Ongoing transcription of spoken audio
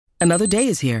Another day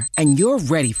is here, and you're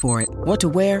ready for it. What to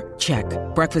wear? Check.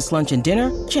 Breakfast, lunch, and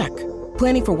dinner? Check.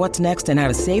 Planning for what's next and how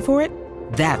to save for it?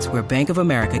 That's where Bank of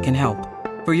America can help.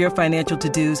 For your financial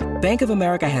to-dos, Bank of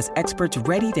America has experts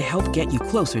ready to help get you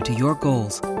closer to your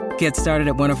goals. Get started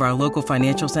at one of our local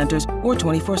financial centers or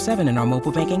 24/7 in our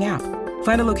mobile banking app.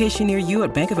 Find a location near you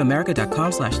at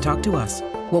bankofamerica.com/talktous.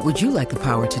 What would you like the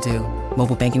power to do?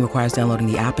 Mobile banking requires downloading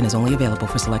the app and is only available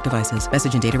for select devices.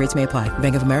 Message and data rates may apply.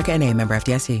 Bank of America N.A., member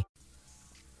FDIC.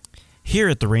 Here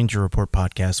at the Ranger Report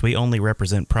podcast, we only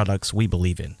represent products we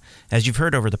believe in. As you've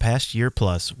heard over the past year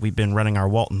plus, we've been running our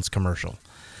Walton's commercial.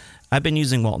 I've been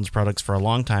using Walton's products for a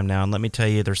long time now, and let me tell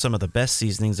you, they're some of the best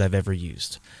seasonings I've ever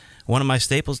used. One of my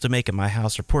staples to make at my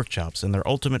house are pork chops, and their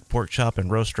ultimate pork chop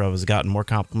and roast rub has gotten more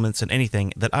compliments than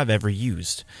anything that I've ever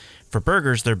used. For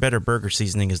burgers, their Better Burger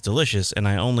seasoning is delicious, and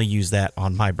I only use that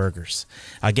on my burgers.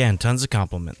 Again, tons of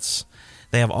compliments.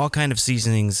 They have all kind of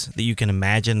seasonings that you can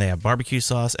imagine. They have barbecue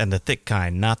sauce and the thick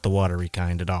kind, not the watery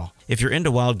kind at all. If you're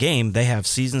into wild game, they have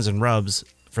seasons and rubs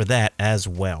for that as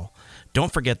well.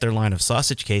 Don't forget their line of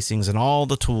sausage casings and all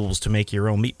the tools to make your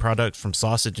own meat products, from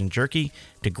sausage and jerky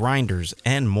to grinders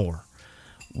and more.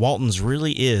 Walton's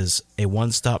really is a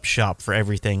one-stop shop for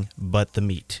everything but the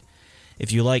meat.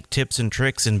 If you like tips and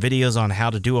tricks and videos on how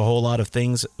to do a whole lot of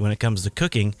things when it comes to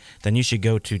cooking, then you should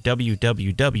go to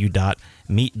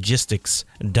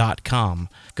www.meatgistics.com.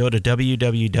 Go to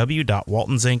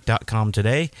www.waltonsinc.com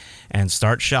today and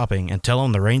start shopping, and tell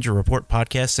them the Ranger Report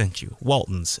podcast sent you.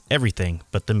 Walton's, everything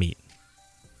but the meat.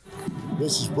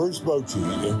 This is Bruce Bochy,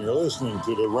 and you're listening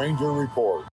to the Ranger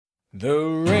Report. The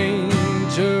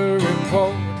Ranger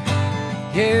Report,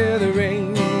 yeah, the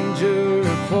Ranger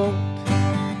Report.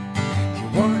 If you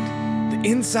want the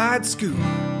inside scoop,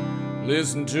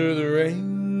 listen to the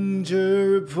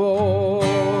Ranger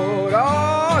Report.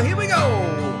 Oh, here we go!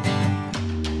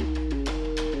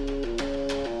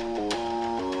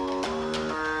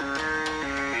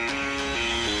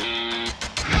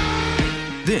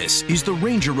 This is the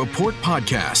Ranger Report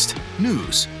podcast.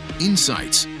 News,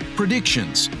 insights,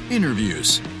 predictions,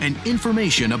 interviews, and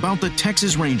information about the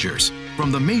Texas Rangers,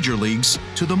 from the major leagues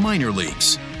to the minor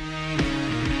leagues.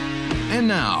 And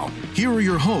now, here are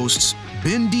your hosts,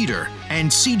 Ben Dieter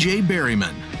and CJ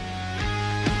Berryman.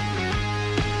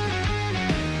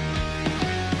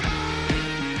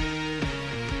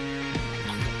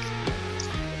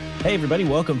 Hey everybody,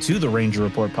 welcome to the Ranger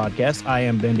Report podcast. I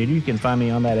am Ben Dieter. You can find me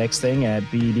on that X thing at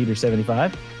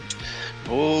BDieter75.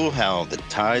 Oh, how the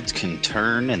tides can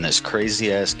turn in this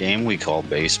crazy-ass game we call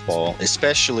baseball,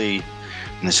 especially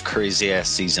in this crazy-ass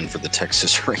season for the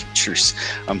Texas Rangers.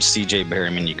 I'm CJ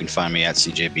Berryman. You can find me at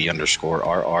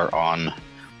CJB_RR on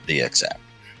the X app.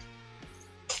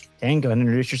 Kane, go ahead and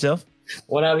introduce yourself.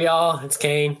 What up, y'all? It's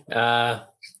Kane.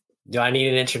 Do I need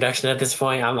an introduction at this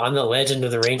point? I'm the legend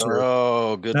of the Ranger.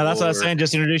 Oh, good. No, that's what I was saying.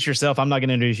 Just introduce yourself. I'm not going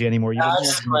to introduce you anymore. I'll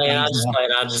just play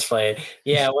it.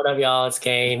 Yeah, what up, y'all? It's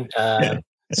Kane.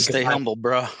 Stay humble,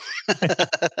 bro.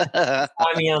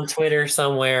 Find me on Twitter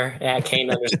somewhere at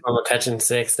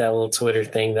Kane_McCutcheon6, that little Twitter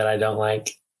thing that I don't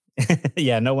like.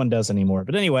 Yeah, no one does anymore.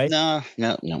 But anyway. No.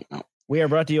 We are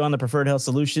brought to you on the Preferred Health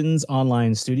Solutions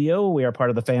online studio. We are part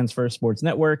of the Fans First Sports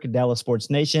Network, Dallas Sports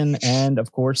Nation, and,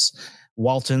 of course,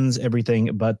 Walton's,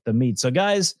 everything but the meat. So,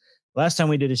 guys, last time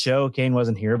we did a show, Kane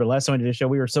wasn't here, but last time we did a show,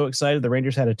 we were so excited. The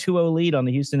Rangers had a 2-0 lead on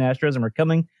the Houston Astros, and we're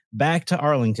coming back to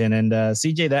Arlington. And,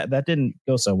 CJ, that didn't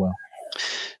go so well.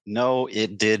 No,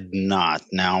 it did not.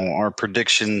 Now, our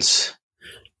predictions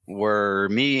were,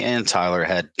 me and Tyler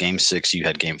had Game 6. You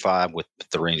had Game 5 with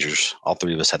the Rangers. All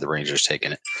three of us had the Rangers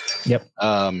taking it. Yep.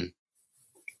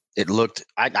 It looked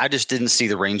 – I just didn't see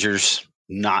the Rangers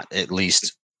not at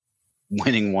least –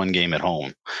 winning one game at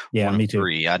home. Yeah, me too.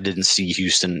 I didn't see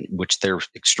Houston, which they're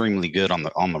extremely good on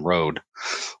the road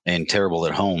and terrible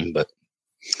at home, but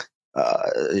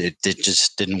it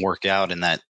just didn't work out in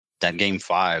that Game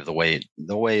 5 the way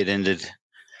it ended.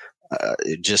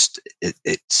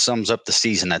 It sums up the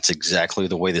season. That's exactly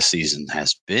the way the season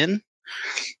has been.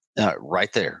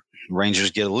 Right there,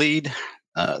 Rangers get a lead.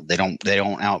 They don't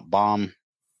out bomb.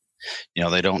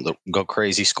 They don't go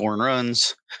crazy scoring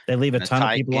runs. They leave a ton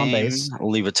of people on base.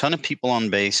 Leave a ton of people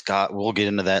on base. We'll get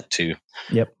into that too.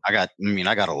 Yep. I got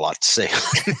a lot to say.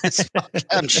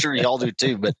 I'm sure y'all do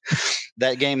too. But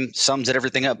that game sums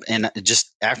everything up. And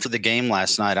just after the game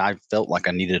last night, I felt like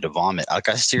I needed to vomit. Like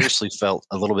I seriously felt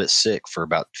a little bit sick for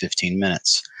about 15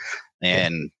 minutes,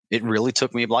 and it really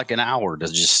took me like an hour to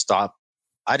just stop.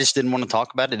 I just didn't want to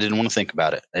talk about it. Didn't want to think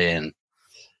about it, and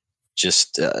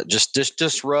just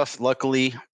rough.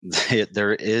 Luckily,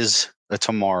 there is a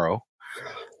tomorrow.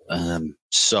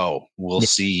 So we'll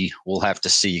see. We'll have to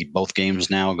see both games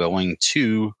now going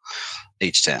to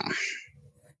H-Town.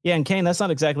 Yeah, and Kane, that's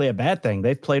not exactly a bad thing.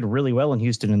 They've played really well in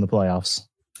Houston in the playoffs.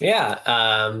 Yeah,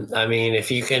 I mean, if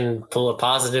you can pull a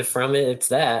positive from it, it's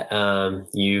that.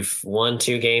 You've won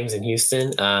 2 games in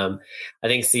Houston. I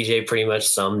think CJ pretty much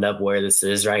summed up where this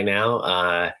is right now.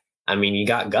 I mean, you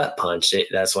got gut punched.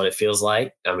 That's what it feels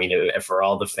like. I mean, for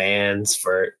all the fans,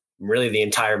 for really the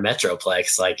entire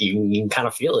Metroplex, like you can kind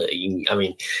of feel it. I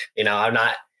mean, I'm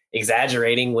not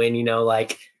exaggerating when,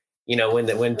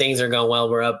 when things are going well,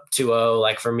 we're up 2-0.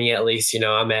 Like for me, at least,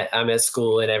 I'm at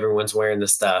school and everyone's wearing the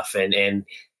stuff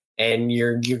and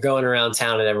you're going around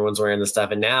town and everyone's wearing the stuff.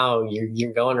 And now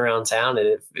you're going around town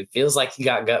and it feels like you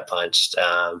got gut punched.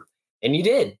 And you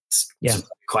did. Yeah.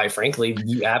 Quite frankly,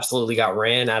 you absolutely got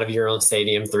ran out of your own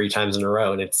stadium 3 times in a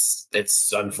row. And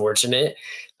it's unfortunate.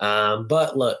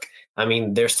 But look, I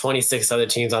mean, there's 26 other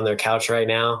teams on their couch right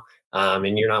now.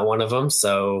 And you're not one of them.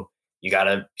 So you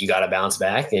gotta bounce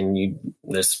back and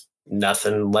there's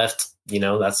nothing left.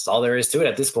 That's all there is to it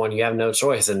at this point. You have no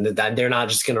choice. And they're not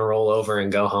just going to roll over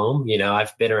and go home.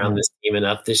 I've been around this team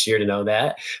enough this year to know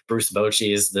that Bruce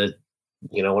Bochy is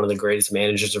one of the greatest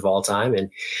managers of all time. And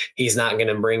he's not going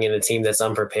to bring in a team that's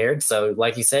unprepared. So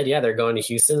like you said, they're going to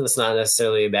Houston. That's not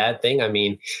necessarily a bad thing. I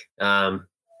mean,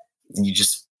 you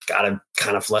just got to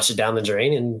kind of flush it down the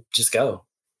drain and just go.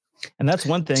 And that's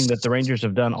one thing that the Rangers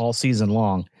have done all season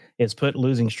long is put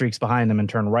losing streaks behind them and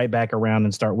turn right back around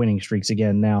and start winning streaks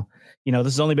again. Now, this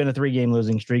has only been a 3-game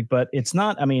losing streak, but it's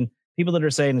not, I mean, people that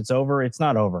are saying it's over, it's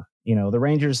not over. The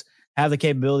Rangers have the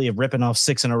capability of ripping off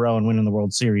 6 in a row and winning the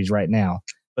World Series right now,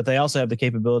 but they also have the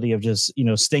capability of just,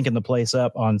 stinking the place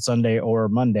up on Sunday or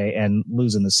Monday and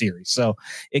losing the series. So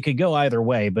it could go either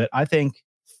way, but I think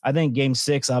game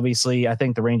 6, obviously, I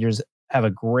think the Rangers have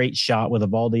a great shot with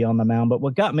Eovaldi on the mound. But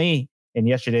what got me in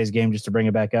yesterday's game, just to bring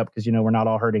it back up, because, we're not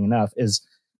all hurting enough, is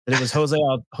that it was Jose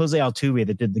Altuve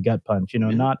that did the gut punch,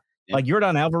 not like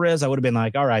Yordan Alvarez. I would have been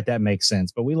like, all right, that makes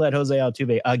sense. But we let Jose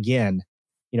Altuve again,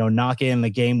 knock in the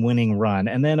game winning run.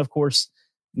 And then, of course,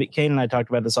 Kane and I talked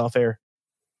about this off air.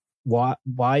 Why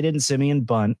didn't Semien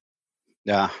bunt?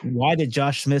 Yeah. Why did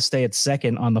Josh Smith stay at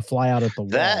second on the fly out at the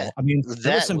wall? I mean,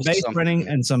 there was some base running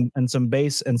and some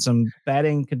base and some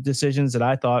batting decisions that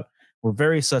I thought were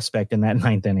very suspect in that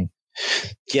 9th inning.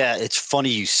 Yeah, it's funny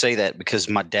you say that because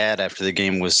my dad after the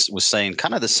game was saying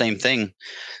kind of the same thing.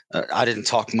 I didn't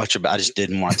talk much about. I just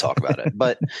didn't want to talk about it.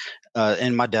 But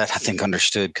and my dad, I think,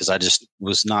 understood because I just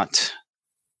was not.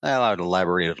 Well, I would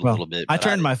elaborate a little bit. I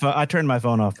turned my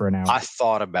phone off for an hour. I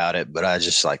thought about it, but I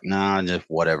just just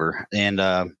whatever. And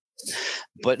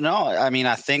but no, I mean,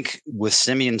 I think with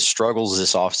Semien's struggles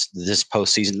this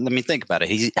postseason, let me think about it.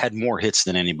 He had more hits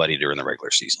than anybody during the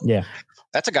regular season. Yeah,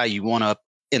 that's a guy you want up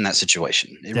in that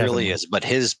situation. It Definitely. Really is. But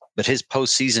his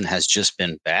postseason has just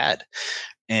been bad.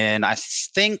 And I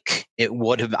think it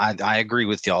would have. I agree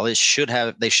with y'all. They should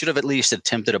have at least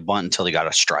attempted a bunt until he got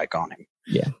a strike on him.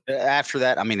 Yeah. After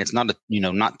that, I mean, it's not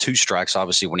not 2 strikes.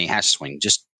 Obviously, when he has to swing,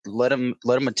 just let him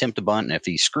attempt a bunt. And if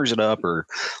he screws it up or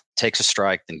takes a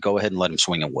strike, then go ahead and let him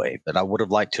swing away. But I would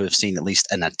have liked to have seen at least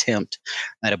an attempt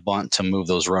at a bunt to move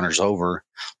those runners over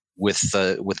with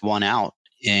 1 out,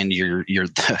 and you're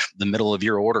the middle of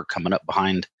your order coming up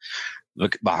behind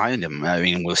him. I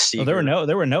mean, we'll see. There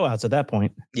were no outs at that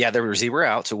point. Yeah, there were 0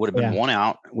 outs. It would have been 1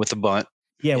 out with a bunt.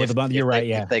 Yeah, with the bunt. You're right.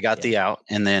 Yeah, if they got the out,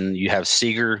 and then you have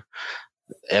Seager,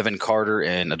 Evan Carter,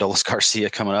 and Adolis Garcia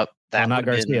coming up. That not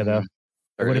Garcia though.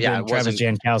 It would have been Travis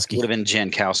Jankowski. Would have been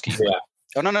Jankowski. Yeah.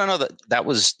 Oh no. That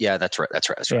was That's right.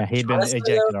 Yeah, he'd been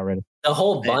ejected already. The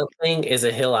whole bunt thing is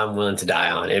a hill I'm willing to die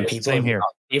on, and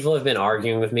people have been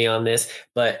arguing with me on this,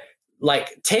 but.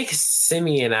 Like, take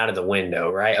Semien out of the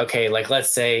window, right? Okay, like,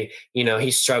 let's say,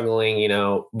 he's struggling,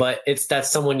 but that's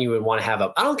someone you would want to have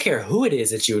up. I don't care who it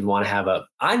is that you would want to have up.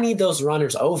 I need those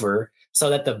runners over so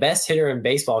that the best hitter in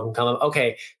baseball can come up.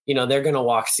 Okay, they're going to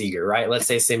walk Seager, right? Let's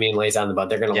say Semien lays down the bunt.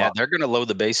 They're going to walk. They're going to load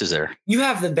the bases there. You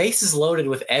have the bases loaded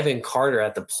with Evan Carter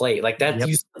at the plate. Like,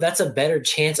 that's a better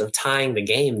chance of tying the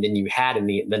game than you had in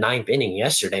the 9th inning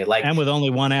yesterday. Like, and with only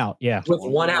 1 out. Yeah. With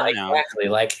 1 out, exactly.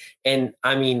 Like, and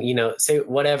I mean, say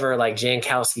whatever, like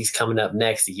Jankowski's coming up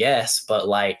next. Yes. But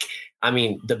like, I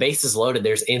mean, the bases loaded,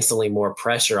 there's instantly more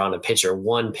pressure on a pitcher.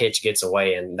 1 pitch gets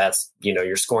away and that's,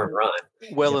 you're scoring run.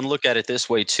 Well, and look at it this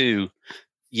way too.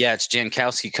 Yeah, it's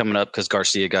Jankowski coming up because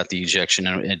Garcia got the ejection.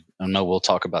 And I know we'll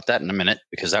talk about that in a minute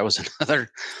because that was another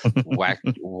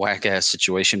whack ass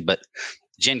situation. But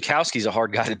Jankowski's a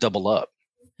hard guy to double up.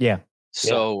 Yeah.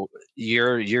 So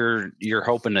you're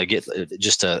hoping to get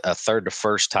just a third to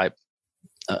first type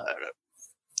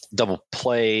double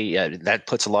play. That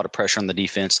puts a lot of pressure on the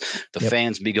defense. The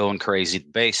fans be going crazy.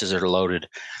 The bases are loaded.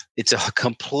 It's a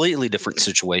completely different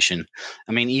situation.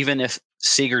 I mean, even if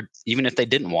they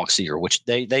didn't walk Seager, which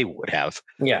they would have.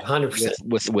 Yeah, 100%.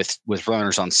 With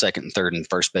runners on second and third and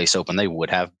first base open, they would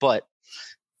have. But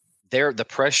the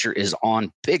pressure is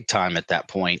on big time at that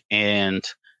point. And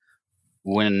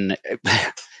when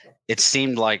it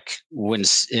seemed like when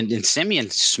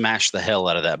Semien smashed the hell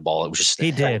out of that ball, it was just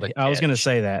he did. I was going to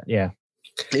say that. Yeah,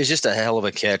 it was just a hell of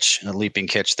a catch, a leaping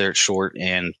catch there at short,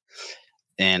 and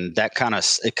that kind of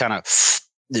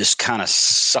just kind of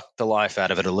sucked the life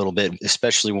out of it a little bit,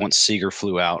 especially once Seager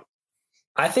flew out.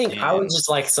 I think I would just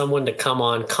like someone to come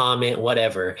on, comment,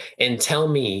 whatever, and tell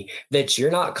me that you're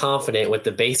not confident with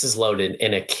the bases loaded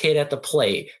and a kid at the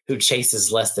plate who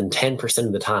chases less than 10%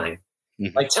 of the time.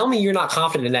 Mm-hmm. Like, tell me you're not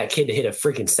confident in that kid to hit a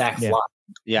freaking sack fly.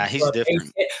 Yeah, he's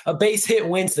different. A base hit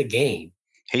wins the game.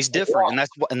 He's different,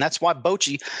 and that's why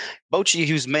Bochy,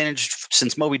 who's managed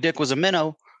since Moby Dick was a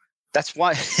minnow, that's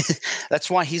why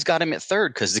he's got him at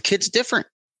third, because the kid's different.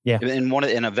 Yeah,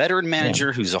 and a veteran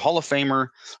manager who's a Hall of Famer,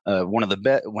 one of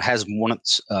the has one of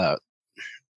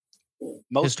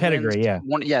most his pedigree.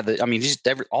 Wins.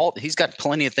 He's got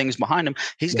plenty of things behind him.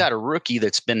 He's got a rookie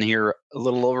that's been here a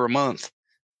little over a month,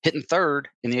 hitting third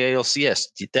in the ALCS.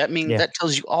 That means that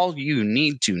tells you all you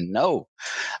need to know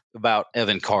about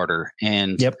Evan Carter.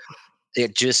 And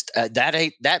it just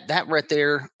that right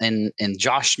there. And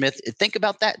Josh Smith. Think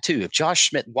about that too. If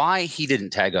Josh Smith, why he didn't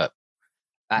tag up.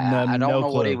 I don't know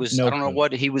what he was. I don't know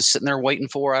what he was sitting there waiting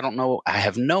for. I don't know. I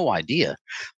have no idea.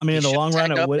 I mean, in the long run,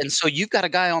 and so you've got a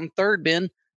guy on third, Ben,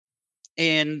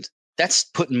 and that's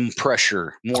putting more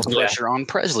pressure on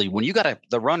Presley. When you got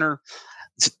the runner,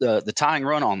 the tying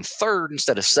run on third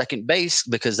instead of second base,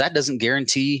 because that doesn't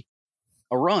guarantee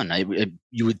a run.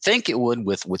 You would think it would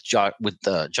with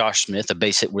Josh Smith, a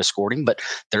base hit would have scored him, but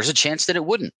there's a chance that it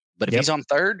wouldn't. But if he's on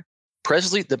third,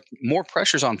 Presley, the more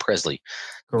pressure's on Presley.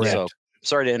 Correct. So,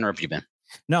 sorry to interrupt you, Ben.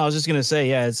 No, I was just going to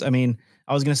say, I was going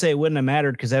to say it wouldn't have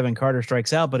mattered because Evan Carter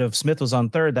strikes out, but if Smith was on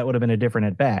third, that would have been a different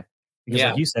at bat. Because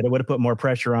like you said, it would have put more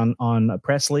pressure on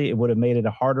Presley. It would have made it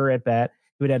a harder at bat.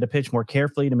 He would have had to pitch more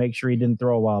carefully to make sure he didn't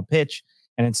throw a wild pitch.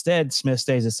 And instead, Smith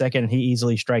stays at second, and he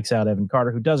easily strikes out Evan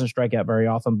Carter, who doesn't strike out very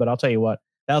often. But I'll tell you what,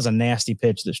 that was a nasty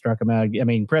pitch that struck him out. I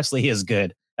mean, Presley is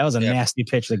good. That was a nasty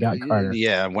pitch that got Carter.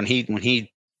 Yeah, when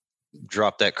he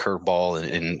dropped that curveball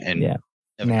and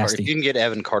Evan Carter, if you can get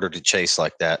Evan Carter to chase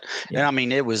like that, and I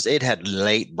mean it had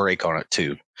late break on it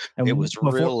too. And it was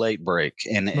real late break.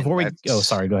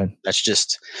 Sorry, go ahead. That's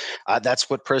just that's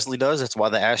what Presley does. That's why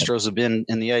the Astros have been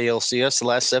in the ALCS the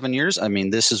last 7 years. I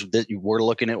mean, we're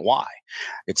looking at why.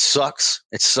 It sucks.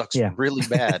 It sucks really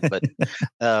bad. But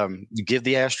you give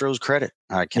the Astros credit.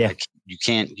 You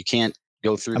can't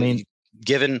go through.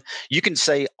 You can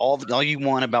say all you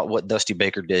want about what Dusty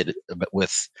Baker did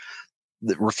with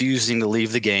refusing to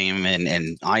leave the game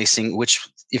and icing, which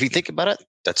if you think about it,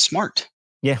 that's smart.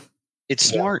 Yeah. It's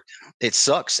smart. It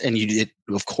sucks. And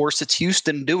of course it's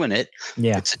Houston doing it.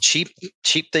 Yeah. It's a cheap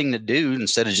thing to do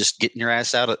instead of just getting your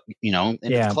ass out of, into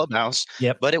the clubhouse.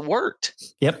 Yep. But it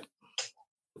worked. Yep.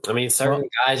 I mean, certain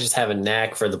guys just have a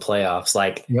knack for the playoffs,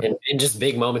 like in just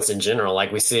big moments in general.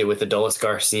 Like we see it with Adolis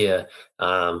Garcia,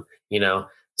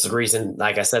 it's a reason,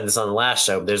 like I said this on the last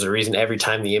show, there's a reason every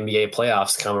time the NBA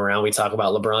playoffs come around, we talk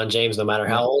about LeBron James, no matter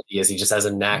how old he is, he just has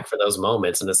a knack for those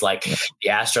moments. And it's like the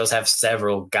Astros have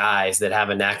several guys that have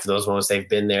a knack for those moments. They've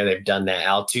been there. They've done that.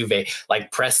 Altuve,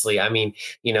 like Presley. I mean,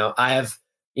 I have,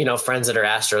 friends that are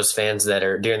Astros fans that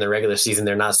are during the regular season,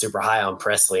 they're not super high on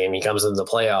Presley, and he comes into the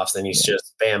playoffs and he's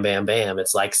just bam, bam, bam.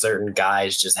 It's like certain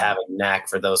guys just have a knack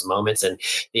for those moments, and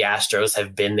the Astros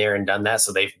have been there and done that.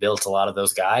 So they've built a lot of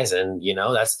those guys, and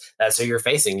that's who you're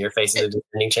facing. You're facing the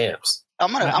defending champs.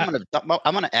 I'm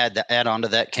gonna add on to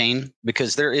that, Kane,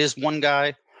 because there is one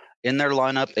guy in their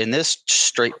lineup, and this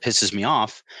straight pisses me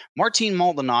off. Martin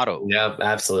Maldonado. Yeah,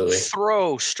 absolutely.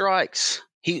 Throw strikes.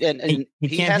 He can't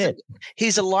hit.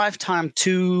 He's a lifetime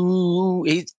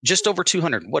he's just over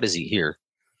 200. What is he here?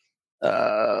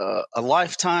 A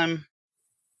lifetime.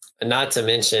 Not to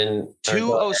mention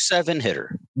 207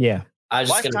 hitter. Yeah. I was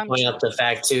just going to point out the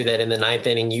fact too that in the ninth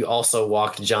inning you also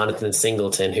walked Jonathan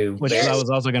Singleton, which I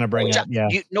was also going to bring up. Yeah,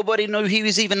 nobody knew he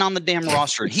was even on the damn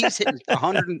roster. He's hitting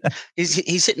 100.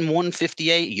 He's hitting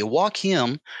 158. You walk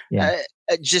him. Yeah,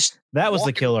 that was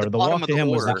the killer. The walk to him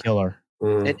was the killer.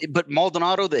 But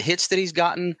Maldonado, the hits that he's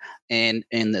gotten and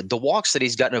the walks that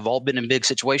he's gotten have all been in big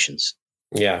situations.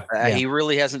 Yeah. He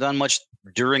really hasn't done much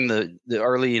during the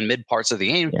early and mid parts of the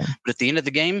game. Yeah. But at the end of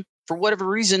the game, for whatever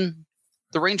reason,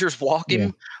 the Rangers walk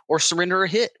him or surrender a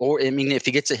hit. Or, I mean, if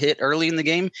he gets a hit early in the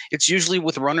game, it's usually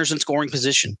with runners in scoring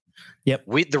position. Yep.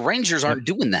 The Rangers aren't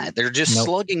doing that. They're just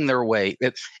slugging their way.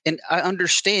 And I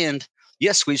understand,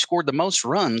 yes, we've scored the most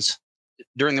runs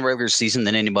during the regular season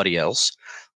than anybody else,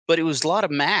 but it was a lot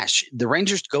of mash. The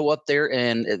Rangers go up there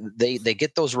and they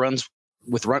get those runs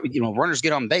with runners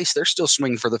get on base. They're still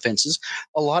swinging for the fences.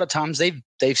 A lot of times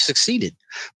they've succeeded,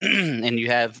 and you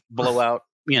have blowout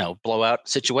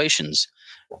situations.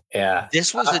 Yeah,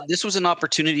 this was an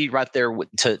opportunity right there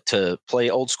to play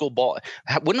old school ball.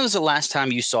 When was the last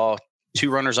time you saw 2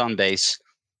 runners on base,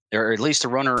 or at least a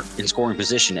runner in scoring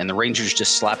position, and the Rangers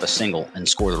just slap a single and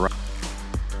score the run?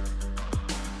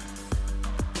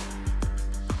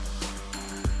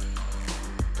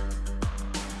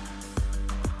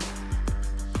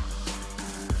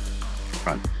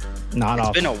 It's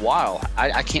been a while.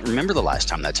 I can't remember the last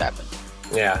time that's happened.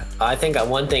 Yeah, I think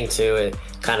one thing too, it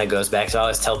kind of goes back to, I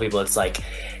always tell people, it's like,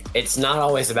 it's not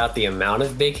always about the amount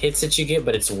of big hits that you get,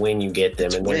 but it's when you get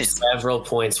them. And there's several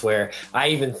points where I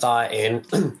even thought in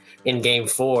game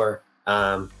 4,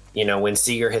 when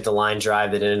Seager hit the line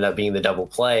drive that ended up being the double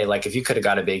play, like if you could have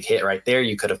got a big hit right there,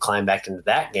 you could have climbed back into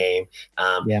that game.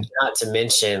 Not to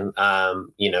mention,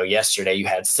 yesterday you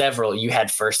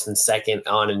had first and second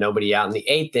on and nobody out in the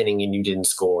 8th inning and you didn't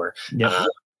score.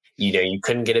 You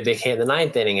couldn't get a big hit in the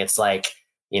 9th inning. It's like,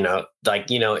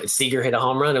 Seager hit a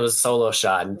home run, it was a solo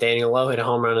shot, and Daniel Lowe hit a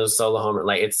home run, it was a solo home run.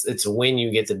 Like it's when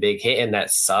you get the big hit, and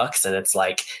that sucks. And it's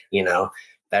like,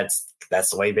 that's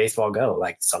the way baseball go.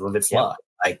 Like some of it's luck.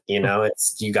 Like,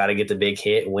 it's, you got to get the big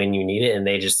hit when you need it. And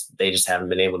they just haven't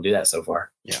been able to do that so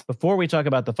far. Yeah. Before we talk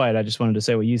about the fight, I just wanted to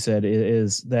say what you said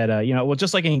is that,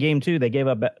 just like in game 2, they gave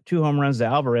up 2 home runs to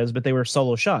Alvarez, but they were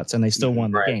solo shots and they still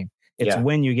won the game. It's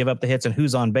when you give up the hits and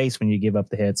who's on base when you give up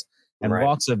the hits. And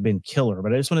walks have been killer.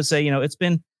 But I just want to say,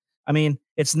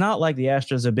 it's not like the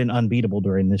Astros have been unbeatable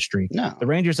during this streak. No. The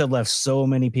Rangers have left so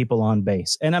many people on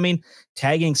base. And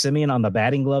tagging Simeon on the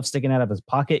batting glove sticking out of his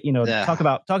pocket, talk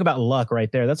about luck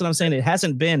right there. That's what I'm saying. It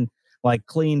hasn't been like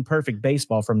clean, perfect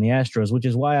baseball from the Astros, which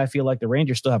is why I feel like the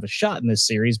Rangers still have a shot in this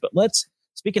series. But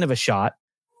speaking of a shot,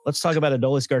 let's talk about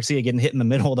Adolis Garcia getting hit in the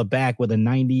middle of the back with a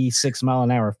 96 mile an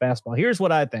hour fastball. Here's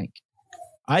what I think.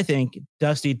 I think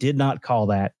Dusty did not call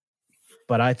that,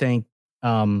 but I think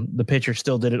the pitcher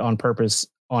still did it on purpose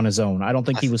on his own. I don't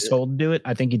think he was told to do it.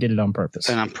 I think he did it on purpose.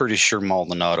 And I'm pretty sure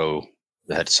Maldonado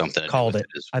had something called it.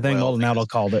 I think Maldonado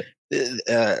called it.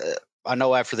 I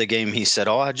know after the game he said,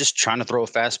 I'm just trying to throw a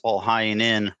fastball high and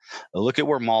in. Look at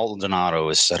where Maldonado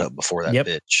is set up before that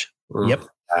pitch. Yep.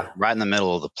 Right in the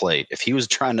middle of the plate. If he was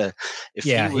trying to, If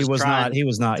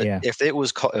it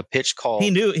was a pitch call, he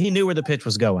knew where the pitch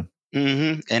was going.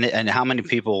 Mm-hmm. And how many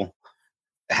people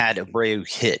had Abreu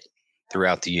hit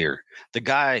throughout the year? The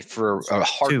guy for a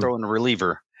hard throwing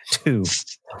reliever,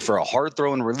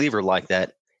 like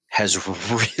that has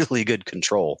really good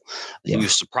control. He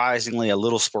was surprisingly a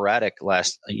little sporadic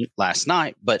last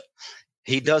night, but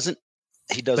he doesn't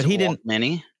walk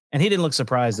many. And he didn't look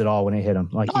surprised at all when it hit him.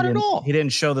 Not at all. He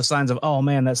didn't show the signs of, oh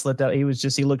man, that slipped out. He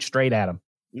looked straight at him.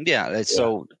 Yeah.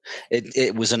 So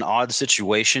it was an odd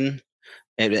situation.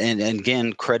 And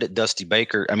again, credit Dusty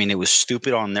Baker. It was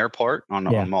stupid on their part, on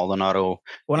Maldonado.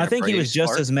 Well, I think he was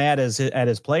just as mad at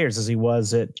his players as he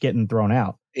was at getting thrown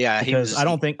out. Yeah, because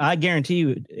I guarantee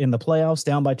you, in the playoffs,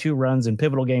 down by 2 runs in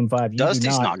pivotal game 5,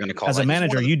 Dusty's not going to call as that. a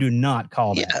manager. You do not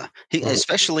call that. Yeah,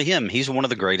 especially him. He's one of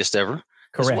the greatest ever.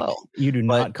 Correct. As well. You do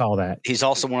not call that. He's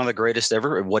also one of the greatest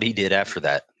ever at what he did after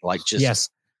that.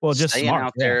 Just staying smart,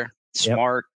 out there,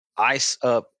 smart, ice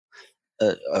up.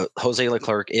 Jose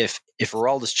Leclerc. If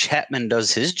Aroldis Chapman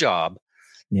does his job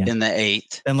in the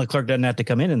 8th, then Leclerc doesn't have to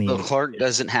come in the 8th. Leclerc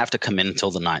doesn't have to come in until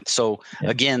the 9th. So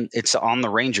again, it's on the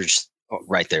Rangers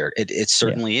right there. It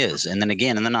certainly is. And then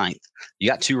again in the 9th, you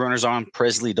got 2 runners on.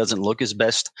 Presley doesn't look his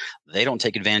best. They don't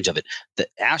take advantage of it. The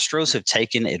Astros have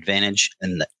taken advantage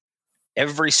in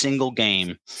every single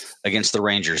game against the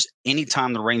Rangers.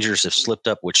 Anytime the Rangers have slipped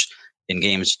up, which in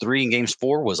games 3 and games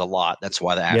 4 was a lot. That's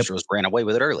why the Astros ran away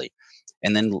with it early.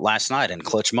 And then last night in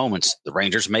clutch moments, the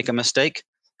Rangers make a mistake.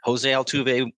 Jose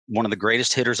Altuve, one of the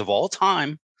greatest hitters of all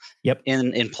time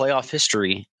in playoff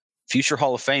history, future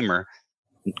Hall of Famer,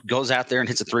 goes out there and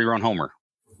hits a 3-run homer.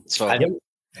 So I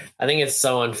think it's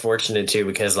so unfortunate too,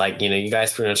 because you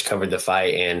guys pretty much covered the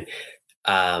fight, and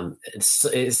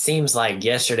it seems like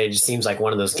yesterday just seems like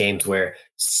one of those games where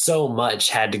so much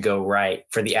had to go right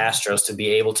for the Astros to be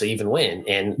able to even win.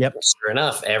 And sure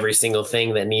enough, every single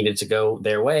thing that needed to go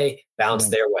their way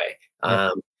bounced their way.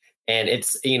 And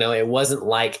it's, it wasn't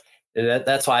like And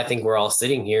that's why I think we're all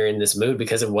sitting here in this mood,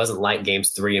 because it wasn't like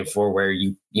games 3 and 4 where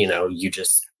you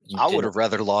I would have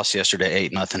rather lost yesterday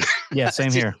 8-0. Yeah,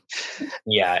 same here.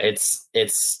 Yeah,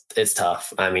 it's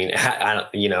tough. I mean,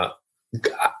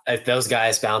 if those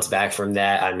guys bounce back from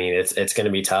that, I mean, it's going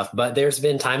to be tough. But there's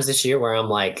been times this year where I'm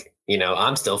like,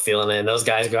 I'm still feeling it, and those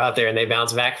guys go out there and they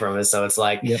bounce back from it. So it's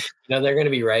like, they're going to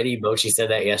be ready. Bochy said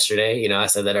that yesterday. I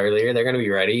said that earlier. They're going to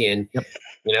be ready, and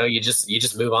you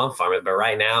just move on from it. But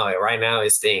right now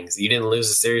it stings. You didn't lose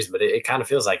the series, but it kind of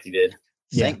feels like you did.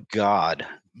 Thank God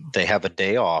they have a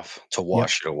day off to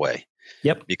wash it away.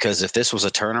 Yep. Because if this was a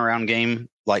turnaround game,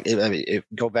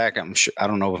 go back. I'm sure, I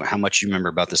don't know how much you remember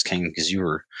about this game, because you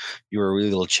were a really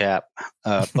little chap.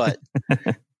 But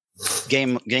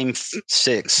game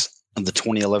 6 of the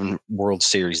 2011 World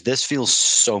Series, this feels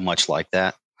so much like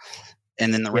that.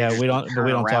 And then the Rangers we don't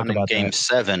talk about game that.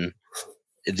 7.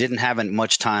 It didn't have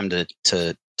much time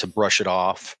to brush it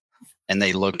off, and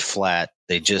they looked flat.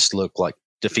 They just looked like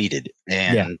defeated,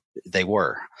 and they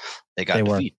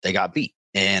got beat,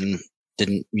 and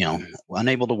didn't,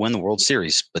 unable to win the World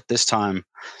Series. But this time,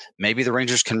 maybe the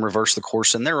Rangers can reverse the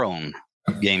course in their own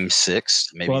game 6.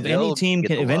 Maybe if any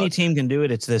team can do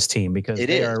it, it's this team, because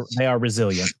they are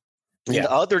resilient. The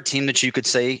other team that you could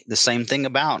say the same thing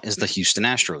about is the Houston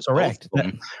Astros. Correct. Both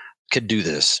of them could do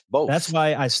this. Both. That's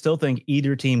why I still think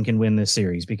either team can win this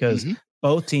series, because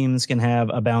both teams can have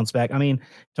a bounce back. I mean,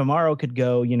 tomorrow could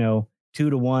go,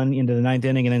 2-1 into the 9th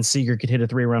inning, and then Seager could hit a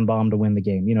 3-run bomb to win the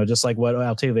game, just like what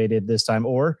Altuve did this time.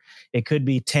 Or it could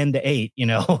be 10-8,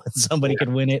 somebody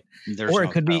could win it. Or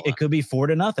it could be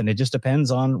 4-0. It just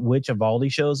depends on which Eovaldi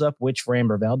shows up, which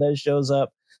Framber Valdez shows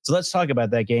up. So let's talk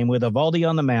about that game with Eovaldi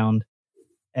on the mound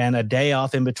and a day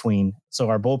off in between. So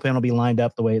our bullpen will be lined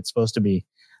up the way it's supposed to be.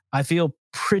 I feel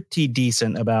pretty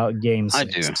decent about game 6. I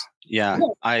do. Yeah,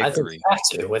 I agree. Think you have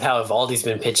to. With how Eovaldi's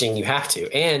been pitching, you have to.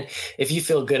 And if you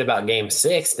feel good about game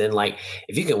 6, then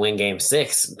if you can win game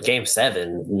 6, game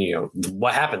 7,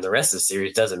 what happened the rest of the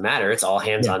series doesn't matter. It's all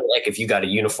hands on deck. If you got a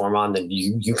uniform on, then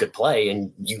you could play,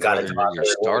 and you got to your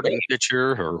starting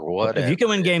pitcher or whatever. If you can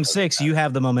win game 6, you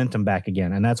have the momentum back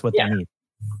again, and that's what they need.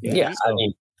 Yeah, I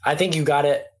mean, I think you got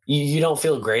it. You don't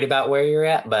feel great about where you're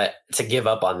at, but to give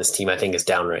up on this team, I think is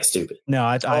downright stupid. No,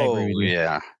 I agree with you.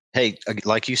 Yeah. Hey,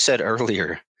 like you said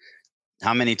earlier,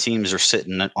 how many teams are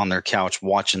sitting on their couch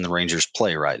watching the Rangers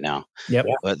play right now? Yep.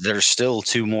 But there's still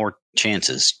 2 more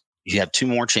chances. You have 2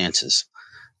 more chances.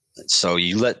 So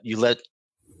you let your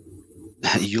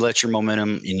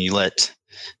momentum and you let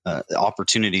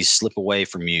opportunities slip away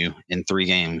from you in 3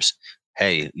 games.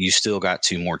 Hey, you still got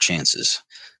 2 more chances.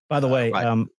 By the way,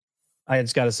 I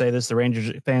just got to say this: the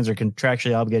Rangers fans are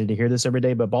contractually obligated to hear this every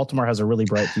day, but Baltimore has a really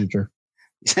bright future.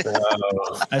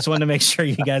 I just wanted to make sure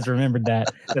you guys remembered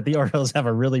that the Orioles have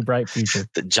a really bright future.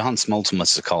 That John Smoltz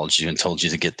must have called you and told you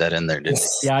to get that in there, didn't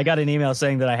he? Yeah, I got an email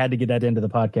saying that I had to get that into the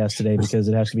podcast today because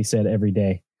it has to be said every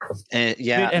day.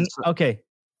 Okay,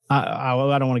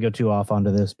 I don't want to go too off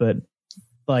onto this, but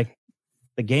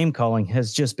the game calling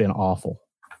has just been awful.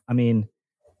 I mean,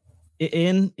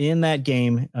 in that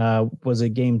game, was it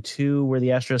game 2 where the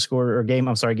Astros scored, or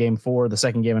game 4, the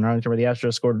second game in Arlington, where the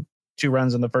Astros scored 2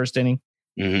 runs in the first inning?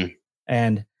 Mm-hmm.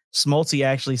 And Smoltzy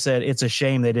actually said it's a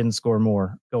shame they didn't score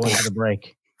more going into the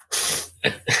break.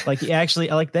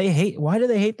 They hate. Why do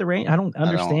they hate the Rangers? I don't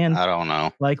understand. I don't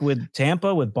know. Like with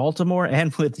Tampa, with Baltimore,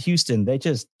 and with Houston, they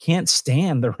just can't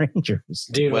stand the Rangers.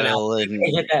 Dude, when I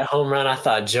hit that home run, I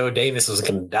thought Joe Davis was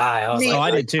going to die.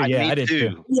 I did too. Yeah, I did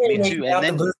too. Me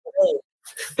too.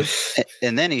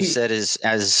 And then he said, as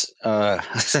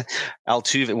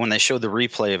Altuve, when they showed the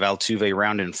replay of Altuve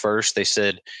rounding first, they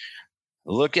said,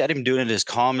 look at him doing it as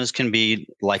calm as can be,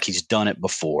 like he's done it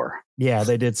before. Yeah,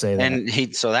 they did say that.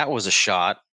 And so that was a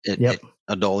shot at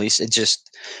Adolis. It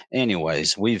just,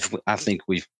 anyways, I think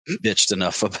we've bitched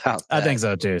enough about that. I think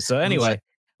so too. So anyway,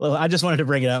 well, I just wanted to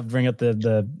bring up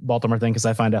the Baltimore thing because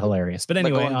I find it hilarious. But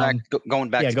anyway, going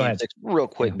back to game 6 real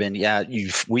quick, Ben. Yeah,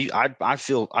 I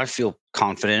feel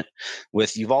confident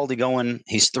with Eovaldi going.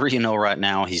 He's 3-0 right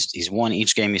now. He's won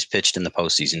each game he's pitched in the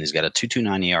postseason. He's got a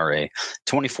 2.29 ERA,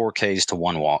 24 Ks to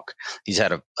 1 walk. He's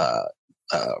had a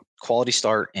quality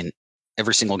start in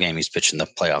every single game he's pitched in the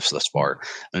playoffs thus far.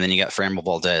 And then you got Framber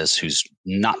Valdez, who's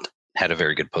not had a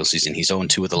very good postseason. He's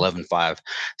 0-2 with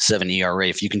 11.57 ERA.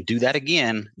 If you can do that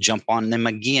again, jump on them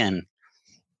again,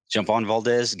 jump on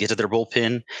Valdez, get to their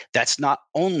bullpen. That's not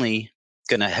only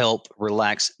going to help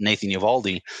relax Nathan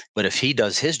Eovaldi, but if he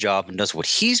does his job and does what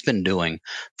he's been doing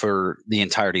for the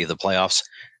entirety of the playoffs,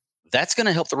 that's going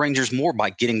to help the Rangers more by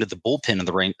getting to the bullpen of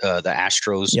the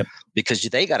Astros, because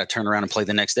they got to turn around and play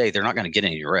the next day. They're not going to get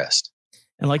any rest.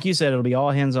 And like you said, it'll be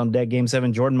all hands on deck. Game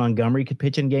 7. Jordan Montgomery could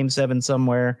pitch in Game 7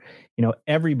 somewhere.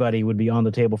 Everybody would be on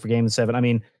the table for Game 7. I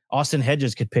mean, Austin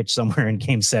Hedges could pitch somewhere in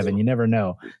Game 7. You never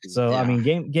know. So yeah. I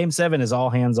mean, Game 7 is all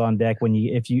hands on deck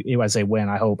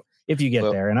I hope if you get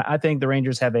there. And I think the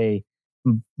Rangers have a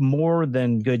more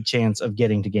than good chance of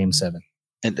getting to Game 7.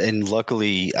 And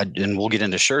luckily, and we'll get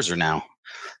into Scherzer now.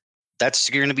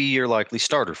 That's going to be your likely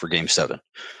starter for Game 7.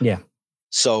 Yeah.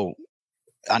 So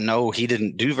I know he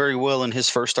didn't do very well in his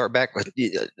first start back, but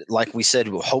like we said,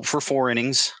 we'll hope for 4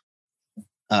 innings.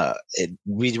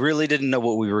 We really didn't know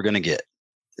what we were going to get.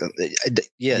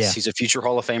 He's a future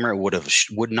Hall of Famer.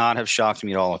 It would not have shocked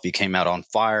me at all if he came out on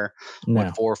fire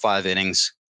with 4 or 5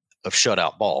 innings of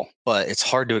shutout ball. But it's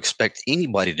hard to expect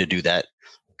anybody to do that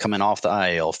coming off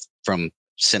the IL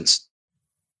since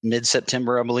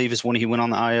mid-September, I believe, is when he went on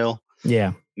the IL.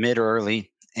 Yeah, mid or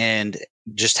early, and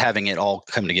just having it all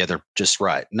come together just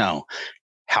right. No,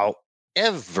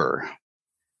 however,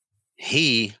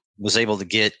 he was able to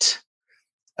get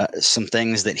some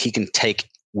things that he can take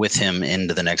with him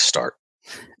into the next start,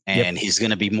 and he's going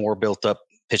to be more built up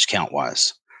pitch count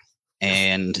wise,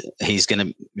 and he's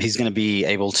going to be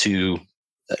able to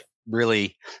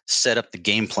really set up the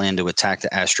game plan to attack the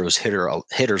Astros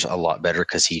hitters a lot better,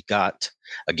 because he got,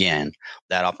 again,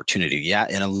 that opportunity. Yeah,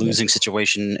 in a losing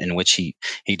situation in which he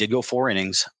did go 4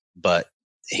 innings, but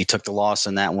he took the loss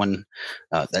in that one.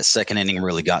 That second inning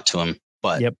really got to him,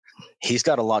 but he's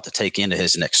got a lot to take into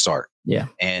his next start. Yeah,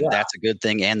 and that's a good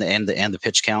thing. And the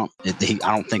pitch count. I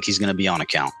don't think he's going to be on a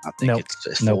count. I think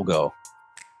it's full go.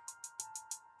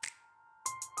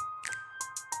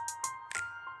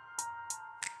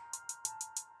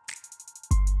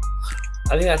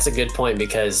 I think that's a good point,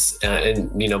 because,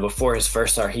 before his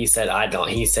first start, he said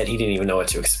he didn't even know what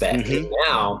to expect. Mm-hmm. And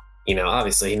now,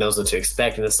 obviously he knows what to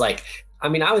expect. And it's like, I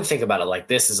mean, I would think about it like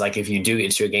this is like, if you do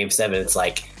get to a Game 7, it's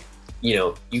like,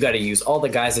 you got to use all the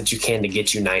guys that you can to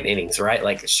get you 9 innings, right?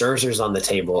 Like Scherzer's on the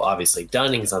table, obviously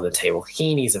Dunning's on the table,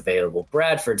 Heaney's available,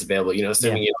 Bradford's available,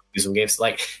 assuming you don't use some games.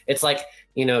 Like, it's like,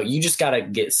 you just got to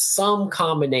get some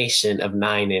combination of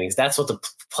 9 innings. That's what the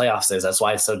playoffs is. That's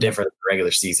why it's so different than the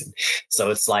regular season.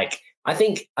 So it's like, I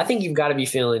think you've got to be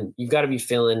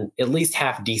feeling at least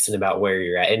half decent about where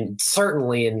you're at, and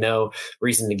certainly in no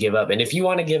reason to give up. And if you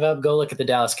want to give up, go look at the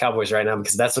Dallas Cowboys right now,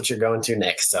 because that's what you're going to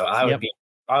next. So I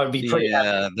would be pretty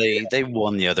happy. They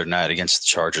won the other night against the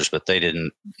Chargers, but they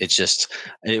didn't.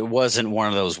 It wasn't one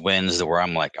of those wins where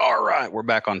I'm like, all right, we're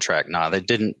back on track. Nah, they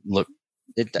didn't look.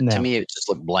 To me, it just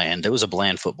looked bland. It was a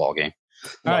bland football game.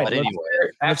 All right, but anyway,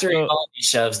 after all these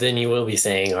shoves, then you will be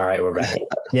saying, all right, we're back.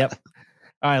 Yep.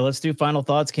 All right, let's do final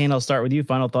thoughts. Kane, I'll start with you.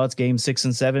 Final thoughts, Game 6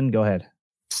 and 7. Go ahead.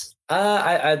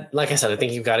 I like I said, I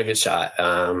think you've got a good shot.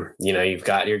 You've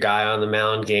got your guy on the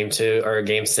mound Game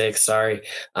 6, sorry.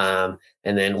 And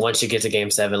then once you get to Game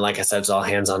 7, like I said, it's all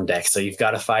hands on deck. So you've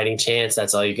got a fighting chance.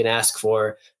 That's all you can ask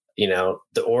for.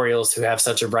 The Orioles, who have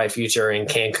such a bright future, are in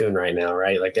Cancun right now,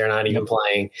 right? Like, they're not even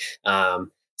playing.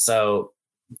 So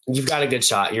you've got a good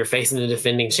shot. You're facing the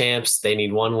defending champs. They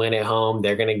need 1 win at home.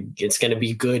 It's going to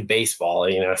be good baseball.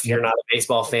 If you're not a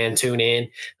baseball fan, tune in.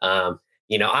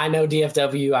 I know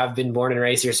DFW, I've been born and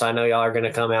raised here, so I know y'all are going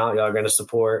to come out. Y'all are going to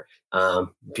support.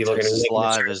 People are going to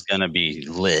live is going to be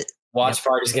lit. Watch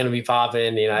party's going to be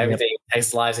popping. Everything.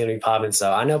 Texas Live's going to be popping.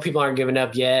 So I know people aren't giving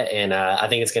up yet, and I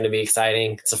think it's going to be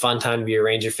exciting. It's a fun time to be a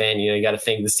Ranger fan. You got to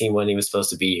think this team wasn't even supposed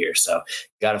to be here. So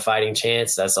you got a fighting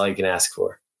chance. That's all you can ask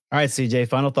for. All right, CJ,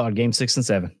 final thought, Game 6 and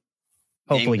 7.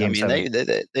 Hopefully Game 7.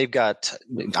 They've got,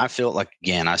 I feel like,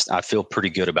 again, I feel pretty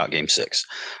good about Game 6.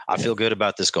 I feel good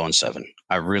about this going 7.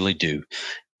 I really do.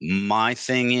 My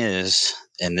thing is,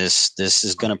 and this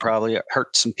is going to probably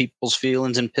hurt some people's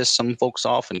feelings and piss some folks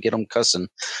off and get them cussing,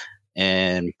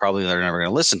 and probably they're never going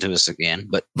to listen to us again,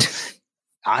 but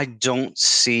I don't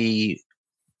see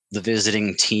the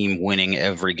visiting team winning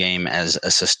every game as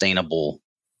a sustainable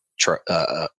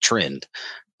trend,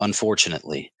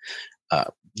 unfortunately.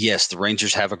 Yes, the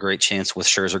Rangers have a great chance with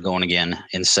Scherzer going again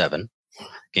in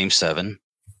Game 7,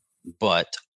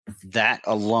 but that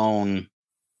alone,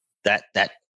 that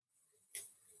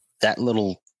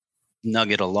little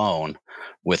nugget alone,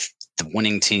 with the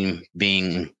winning team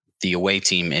being the away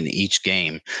team in each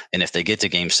game, and if they get to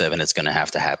Game 7, it's going to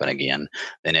have to happen again.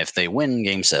 And if they win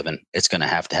Game 7, it's going to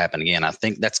have to happen again. I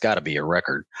think that's got to be a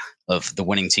record of the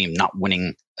winning team not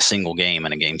winning a single game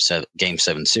in a Game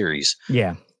 7 series.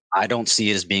 Yeah. I don't see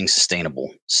it as being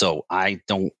sustainable. So I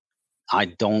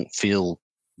don't feel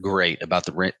great about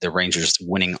the Rangers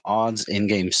winning odds in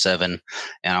Game 7,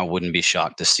 and I wouldn't be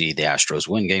shocked to see the Astros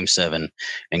win Game 7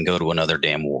 and go to another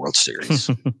damn World Series.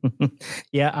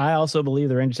 Yeah, I also believe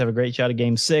the Rangers have a great shot at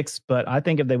Game 6, but I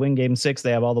think if they win Game 6,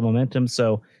 they have all the momentum.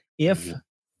 So if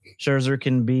Scherzer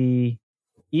can be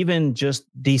even just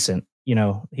decent,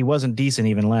 he wasn't decent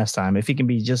even last time. If he can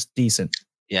be just decent,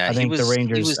 I think the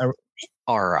Rangers are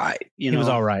all right. He was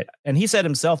all right. And he said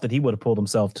himself that he would have pulled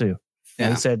himself too.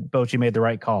 Yeah. He said Bochy made the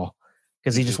right call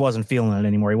because he just wasn't feeling it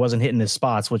anymore. He wasn't hitting his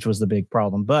spots, which was the big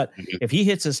problem. But if he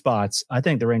hits his spots, I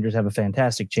think the Rangers have a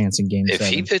fantastic chance in Game 7.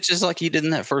 If he pitches like he did in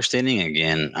that first inning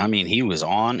again, I mean, he was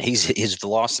on. His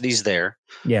velocity's there.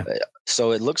 Yeah.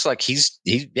 So it looks like he's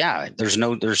There's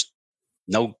no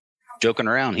joking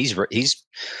around. He's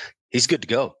good to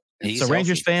go. So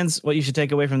Rangers fans, what you should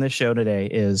take away from this show today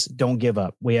is don't give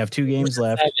up. We have 2 games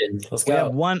left. Let's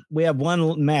go. We have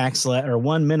one max left or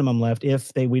one minimum left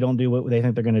if we don't do what they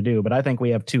think they're going to do. But I think we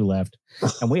have 2 left,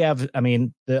 and we have. I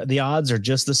mean, the odds are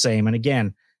just the same. And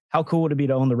again, how cool would it be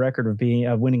to own the record of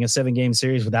winning a 7-game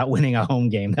series without winning a home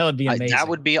game? That would be amazing. That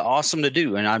would be awesome to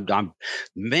do. And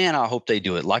I hope they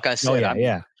do it. Like I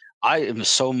said, I am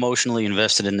so emotionally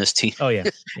invested in this team. Oh, yeah.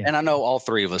 And I know all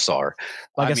 3 of us are.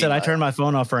 I said, I turned my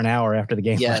phone off for an hour after the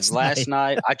game. Yeah, last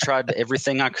night I tried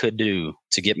everything I could do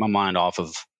to get my mind off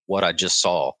of what I just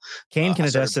saw. Kane can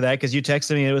attest to that because you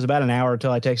texted me. It was about an hour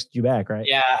until I texted you back, right?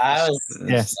 Yeah,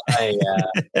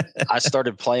 I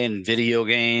started playing video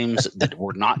games that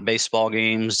were not baseball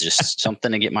games, just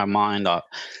something to get my mind off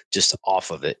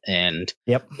of it. And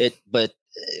but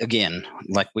again,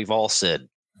 like we've all said,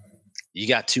 you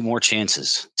got 2 more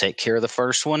chances. Take care of the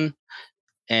first one,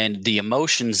 and the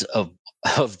emotions of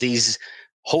these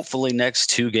hopefully next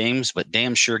 2 games, but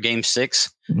damn sure Game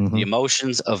 6, the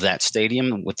emotions of that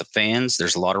stadium with the fans.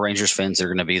 There's a lot of Rangers fans that are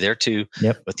going to be there too.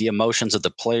 But the emotions of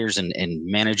the players and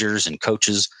managers and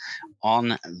coaches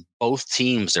on both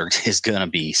teams is going to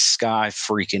be sky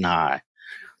freaking high.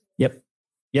 Yep.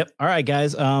 All right,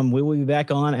 guys. We will be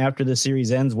back on after the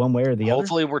series ends, one way or the other.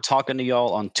 Hopefully, we're talking to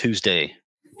y'all on Tuesday.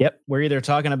 Yep. We're either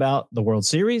talking about the World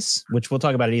Series, which we'll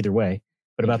talk about it either way,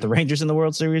 but about the Rangers in the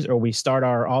World Series, or we start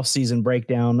our off-season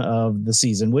breakdown of the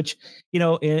season, which,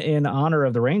 in honor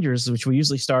of the Rangers, which we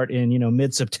usually start in,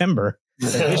 mid-September.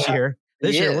 This year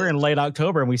we're in late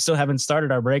October and we still haven't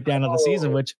started our breakdown of the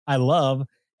season, which I love.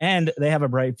 And they have a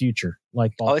bright future.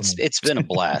 Like Baltimore. It's been a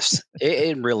blast.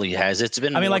 It really has. It's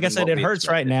been. I mean, like I said, it hurts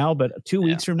right now, but 2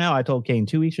 weeks from now, I told Kane,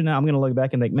 2 weeks from now, I'm going to look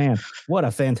back and think, man, what a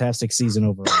fantastic season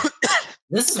overall.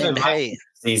 This has been my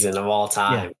season of all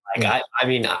time. I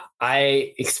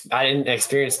didn't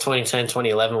experience 2010,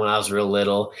 2011 when I was real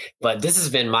little, but this has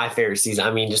been my favorite season.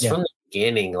 I mean, just from the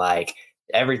beginning, like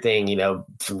everything,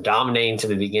 from dominating to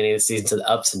the beginning of the season to the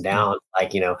ups and downs,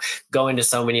 going to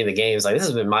so many of the games. Like, this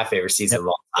has been my favorite season of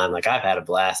all time. Like, I've had a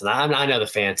blast, and I know the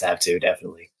fans have too,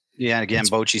 definitely. Yeah, and again,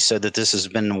 Bochy said that this has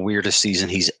been the weirdest season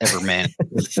he's ever managed,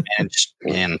 and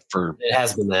it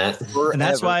has been that. And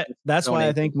that's why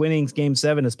I think winning Game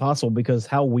 7 is possible, because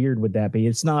how weird would that be?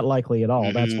 It's not likely at all.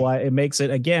 Mm-hmm. That's why it makes it,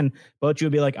 again, Bochy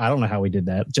would be like, I don't know how we did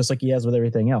that, just like he has with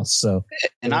everything else. So,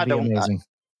 and I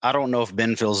don't know if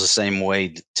Ben feels the same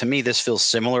way. To me, this feels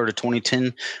similar to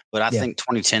 2010, but I think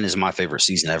 2010 is my favorite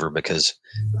season ever because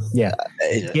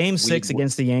Game 6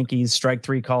 against the Yankees, strike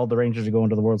 3 called the Rangers to go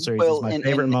into the World Series is my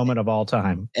favorite moment of all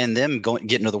time. And them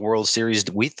getting to the World Series,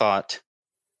 we thought,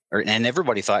 and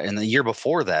everybody thought in the year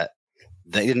before that,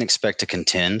 they didn't expect to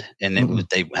contend, and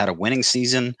they had a winning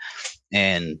season,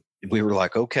 and we were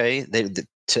like, okay,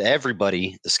 to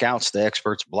everybody, the scouts, the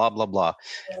experts, blah, blah, blah,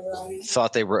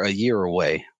 thought they were a year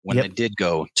away when they did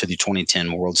go to the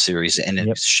 2010 World Series. And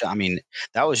I mean,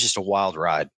 that was just a wild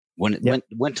ride when it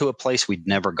went to a place we'd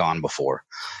never gone before.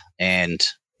 And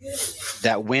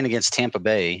that win against Tampa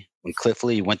Bay, when Cliff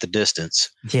Lee went the distance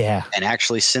and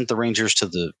actually sent the Rangers to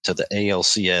the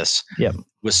ALCS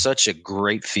was such a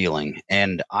great feeling.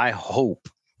 And I hope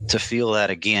to feel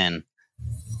that again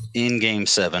in Game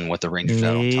 7 with the Rangers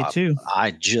out on top. Too.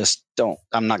 I just don't.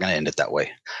 I'm not going to end it that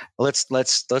way. Let's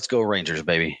go Rangers,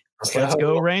 baby. Let's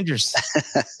go Rangers.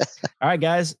 All right,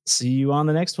 guys. See you on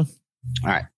the next one. All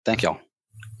right. Thank y'all.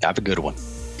 Have a good one.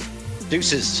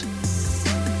 Deuces.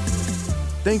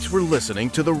 Thanks for listening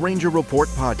to the Ranger Report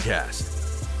podcast.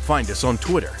 Find us on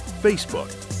Twitter, Facebook,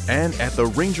 and at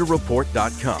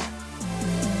therangerreport.com.